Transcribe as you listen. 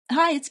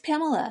Hi, it's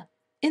Pamela.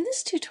 In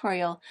this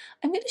tutorial,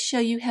 I'm going to show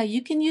you how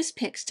you can use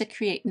Pyks to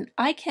create an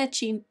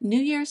eye-catching New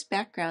Year's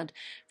background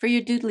for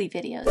your Doodly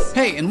videos.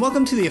 Hey, and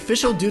welcome to the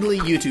official Doodly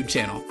YouTube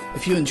channel.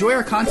 If you enjoy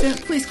our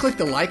content, please click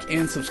the like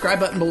and subscribe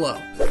button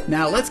below.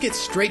 Now let's get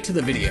straight to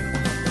the video.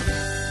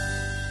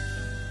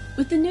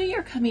 With the new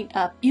year coming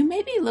up, you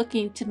may be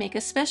looking to make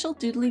a special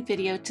Doodly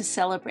video to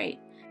celebrate.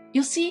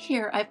 You'll see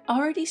here I've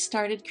already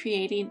started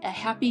creating a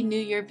Happy New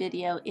Year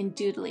video in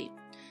Doodly,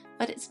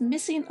 but it's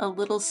missing a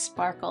little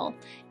sparkle,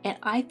 and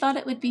I thought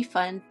it would be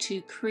fun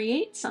to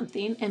create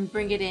something and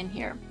bring it in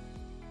here.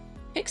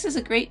 Pyks is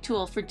a great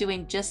tool for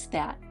doing just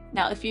that.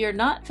 Now, if you're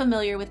not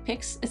familiar with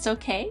Pyks, it's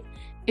okay.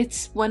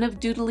 It's one of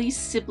Doodly's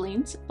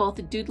siblings. Both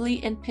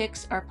Doodly and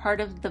Pyks are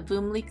part of the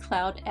Doodly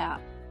Cloud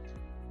app.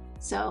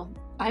 So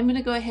I'm going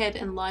to go ahead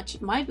and launch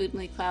my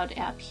Doodly Cloud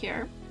app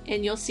here,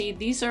 and you'll see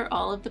these are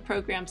all of the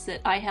programs that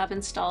I have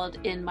installed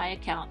in my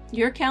account.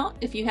 Your account,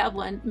 if you have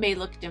one, may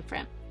look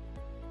different.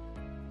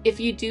 If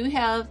you do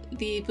have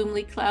the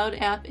Doodly Cloud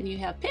app and you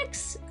have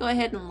Pyks, go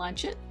ahead and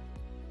launch it.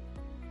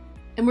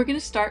 And we're going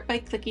to start by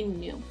clicking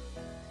New.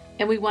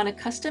 And we want a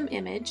custom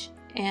image,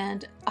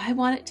 and I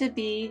want it to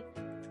be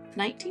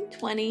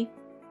 1920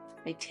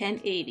 by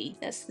 1080.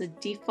 That's the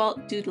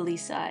default Doodly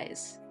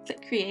size.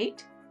 Click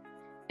Create.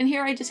 And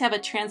here I just have a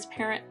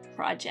transparent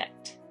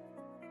project.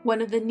 One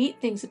of the neat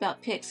things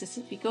about Pyks is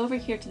if you go over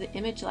here to the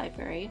image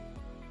library,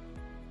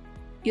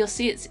 you'll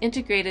see it's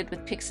integrated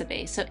with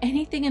Pixabay. So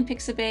anything in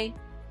Pixabay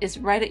is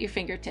right at your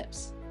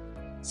fingertips.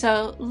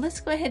 So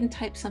let's go ahead and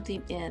type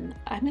something in.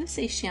 I'm going to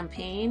say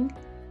champagne,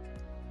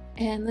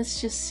 and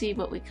let's just see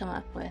what we come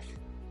up with.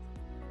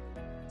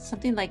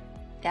 Something like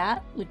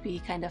that would be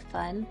kind of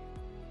fun.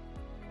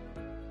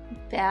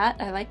 That,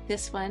 I like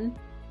this one.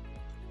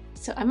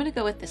 So I'm going to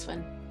go with this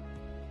one.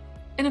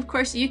 And of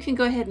course you can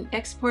go ahead and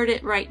export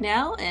it right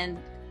now,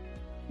 and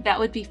that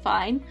would be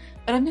fine,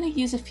 but I'm going to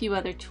use a few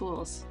other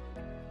tools.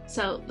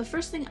 So the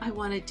first thing I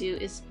want to do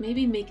is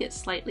maybe make it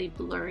slightly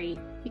blurry,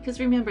 because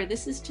remember,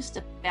 this is just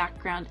a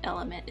background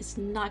element. It's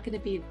not going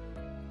to be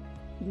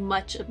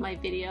much of my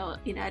video.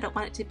 I don't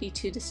want it to be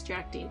too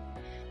distracting.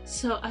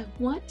 So I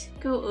want to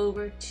go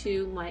over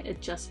to my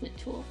adjustment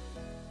tool.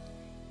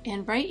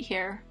 And right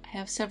here, I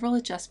have several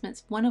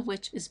adjustments, one of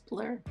which is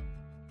blur.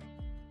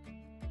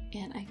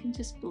 And I can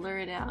just blur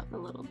it out a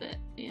little bit.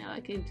 I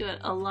can do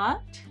it a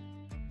lot,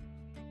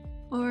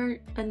 or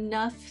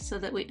enough so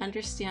that we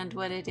understand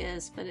what it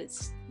is, but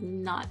it's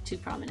not too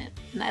prominent.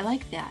 And I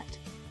like that.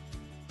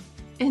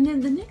 And then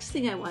the next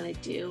thing I want to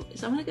do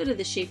is I want to go to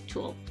the shape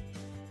tool.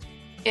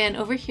 And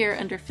over here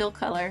under fill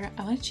color,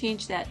 I want to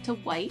change that to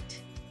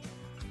white.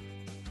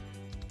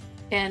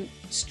 And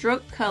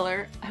stroke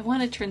color, I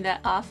want to turn that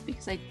off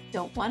because I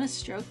don't want a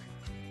stroke.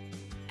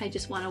 I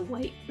just want a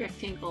white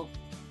rectangle.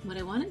 What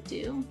I want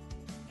to do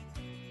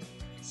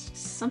is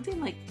something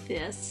like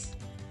this,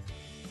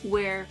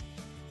 where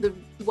the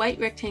white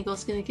rectangle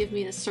is going to give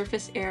me the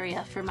surface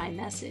area for my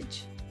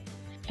message.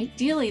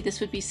 Ideally, this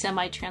would be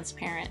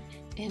semi-transparent,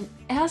 and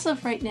as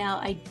of right now,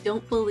 I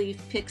don't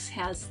believe Pyks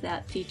has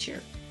that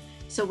feature.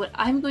 So what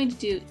I'm going to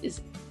do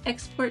is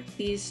export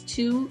these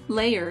two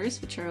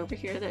layers, which are over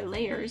here, they're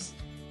layers,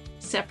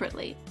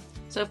 separately.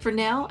 So for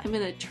now, I'm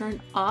going to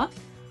turn off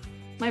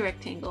my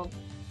rectangle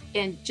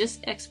and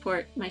just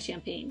export my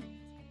champagne.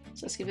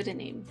 So let's give it a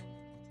name.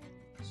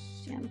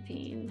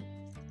 Champagne.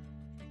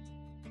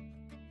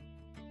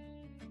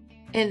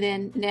 And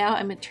then now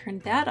I'm going to turn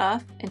that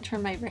off and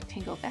turn my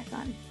rectangle back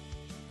on.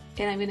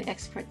 And I'm going to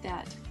export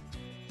that.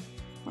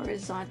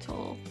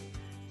 Horizontal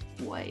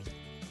white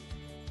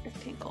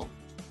rectangle.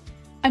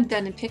 I'm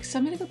done in Pyks, so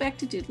I'm going to go back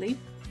to Doodly.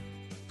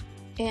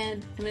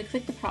 And I'm going to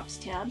click the Props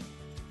tab.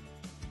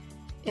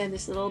 And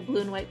this little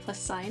blue and white plus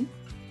sign.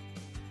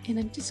 And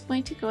I'm just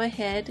going to go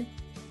ahead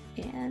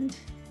and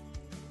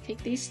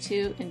take these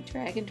two and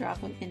drag and drop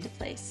them into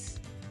place.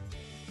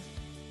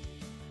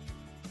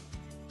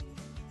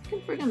 I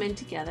can bring them in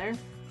together,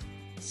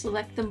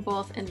 select them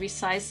both, and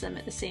resize them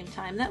at the same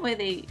time. That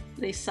way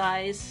they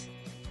size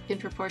in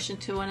proportion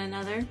to one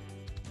another.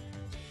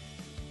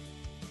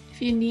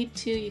 If you need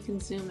to, you can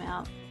zoom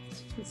out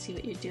so you can see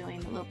what you're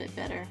doing a little bit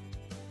better.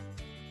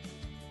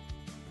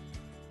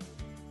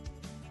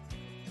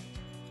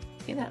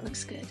 Okay, that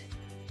looks good.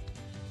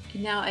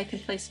 And now I can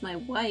place my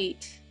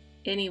white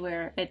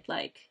anywhere I'd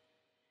like.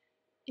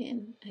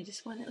 And I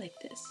just want it like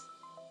this.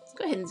 Let's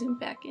go ahead and zoom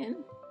back in.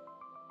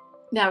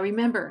 Now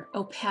remember,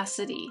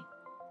 opacity.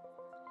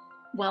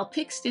 While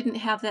Pyks didn't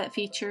have that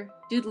feature,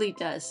 Doodly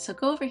does. So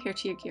go over here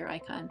to your gear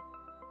icon.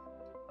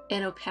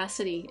 And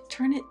opacity,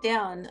 turn it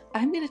down.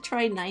 I'm going to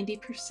try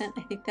 90%.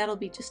 I think that'll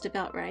be just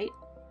about right.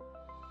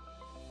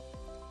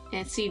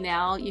 And see,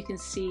 now you can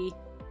see,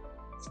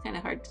 it's kind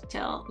of hard to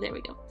tell. There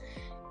we go.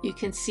 You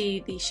can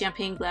see the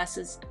champagne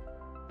glasses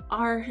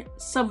are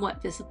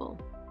somewhat visible.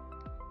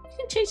 You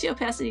can change the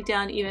opacity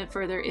down even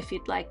further if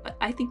you'd like, but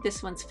I think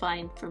this one's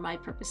fine for my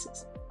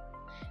purposes.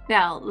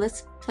 Now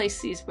let's place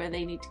these where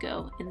they need to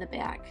go in the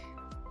back.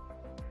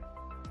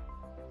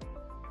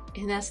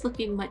 And that's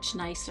looking much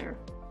nicer.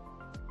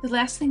 The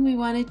last thing we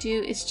want to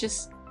do is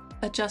just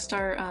adjust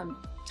our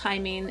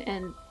timing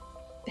and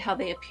how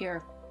they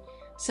appear.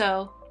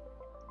 So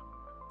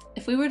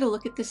if we were to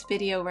look at this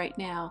video right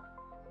now,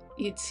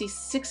 you'd see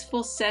 6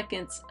 full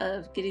seconds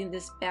of getting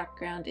this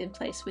background in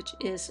place, which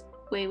is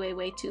way, way,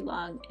 way too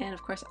long. And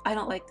of course, I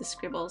don't like the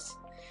scribbles.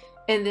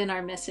 And then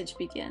our message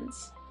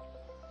begins.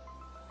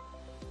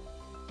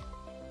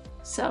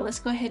 So let's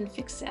go ahead and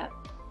fix that.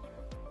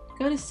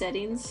 Go to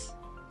settings.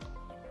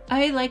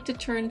 I like to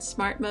turn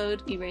smart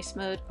mode, erase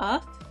mode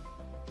off.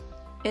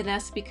 And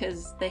that's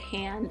because the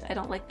hand, I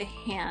don't like the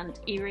hand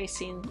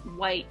erasing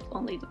white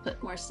only to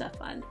put more stuff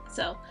on.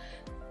 So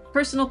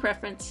personal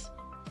preference.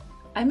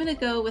 I'm gonna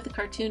go with a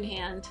cartoon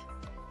hand,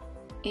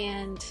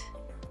 and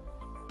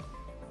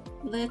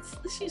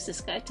let's use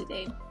this guy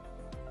today.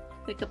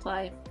 Click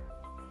apply.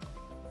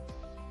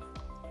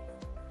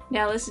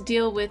 Now let's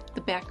deal with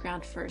the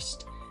background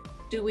first.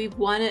 Do we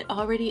want it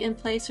already in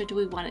place or do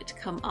we want it to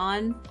come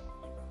on?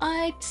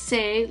 I'd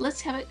say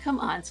let's have it come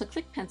on. So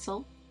click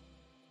pencil.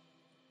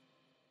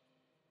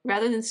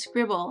 Rather than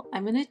scribble,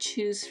 I'm gonna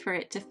choose for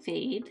it to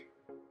fade.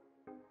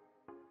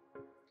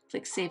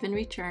 Click save and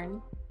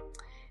return.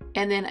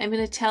 And then I'm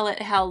going to tell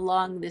it how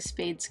long this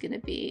fade's going to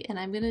be, and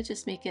I'm going to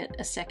just make it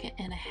 1.5 seconds.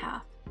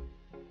 I'm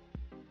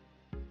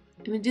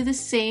going to do the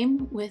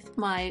same with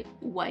my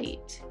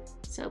white.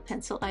 So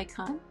pencil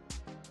icon,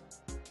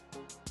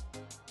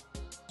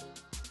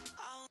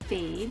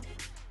 fade,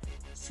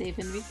 save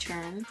and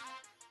return,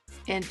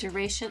 and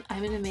duration I'm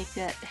going to make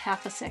it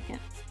 0.5 second.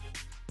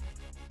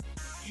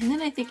 And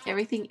then I think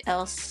everything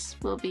else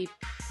will be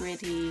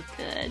pretty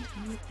good.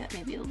 Make that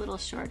maybe a little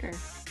shorter.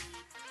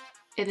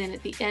 And then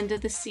at the end of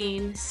the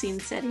scene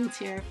settings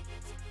here,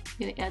 I'm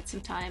going to add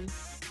some time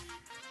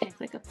and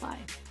click apply.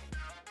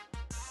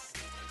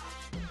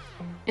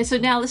 And so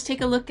now let's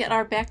take a look at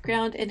our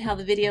background and how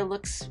the video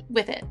looks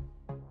with it.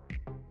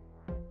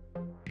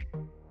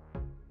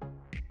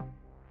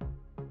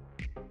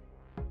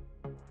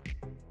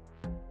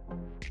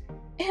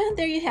 And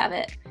there you have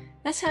it.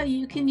 That's how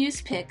you can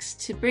use Pyks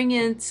to bring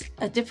in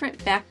a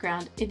different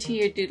background into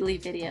your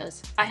Doodly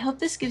videos. I hope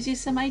this gives you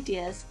some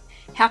ideas.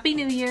 Happy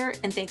New Year,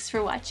 and thanks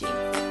for watching.